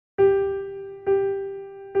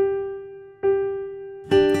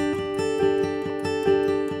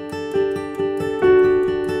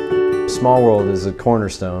Small World is a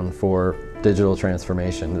cornerstone for digital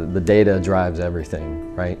transformation. The data drives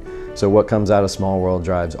everything, right? So what comes out of Small World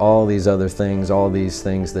drives all these other things, all these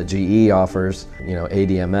things that GE offers,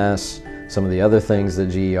 ADMS, some of the other things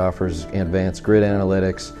that GE offers, advanced grid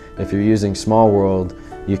analytics. If you're using Small World,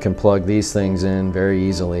 you can plug these things in very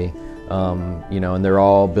easily, and they're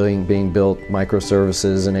all being built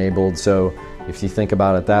microservices enabled. So if you think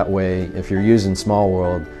about it that way, if you're using Small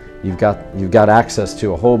World, you've got access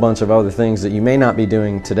to a whole bunch of other things that you may not be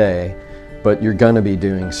doing today, but you're going to be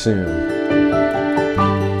doing soon.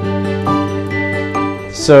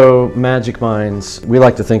 So MagikMinds, we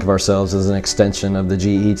like to think of ourselves as an extension of the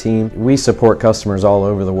GE team. We support customers all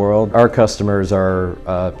over the world. Our customers are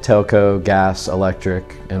telco, gas,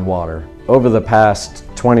 electric, and water. Over the past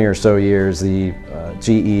 20 or so years, the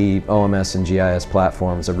GE, OMS, and GIS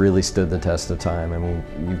platforms have really stood the test of time. I mean,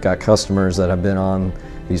 you've got customers that have been on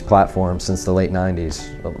these platforms since the late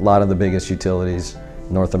 90s. A lot of the biggest utilities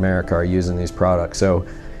in North America are using these products. So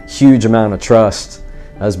huge amount of trust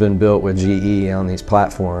has been built with GE on these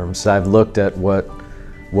platforms. I've looked at what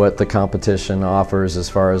the competition offers as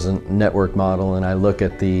far as a network model, and I look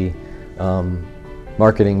at the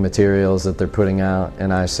marketing materials that they're putting out,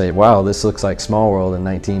 and I say, wow, this looks like Small World in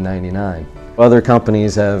 1999. Other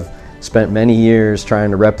companies have spent many years trying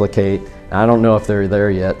to replicate. I don't know if they're there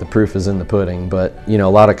yet, the proof is in the pudding, but a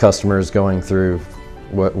lot of customers going through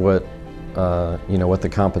what the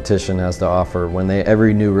competition has to offer.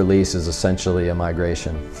 Every new release is essentially a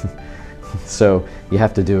migration. So you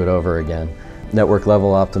have to do it over again. Network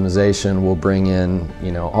level optimization will bring in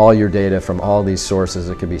all your data from all these sources.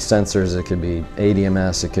 It could be sensors, it could be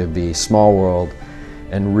ADMS, it could be Small World,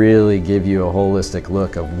 and really give you a holistic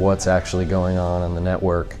look of what's actually going on the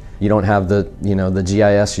network. You don't have the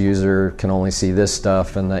GIS user can only see this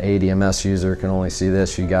stuff and the ADMS user can only see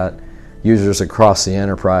this. You got users across the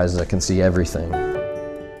enterprise that can see everything.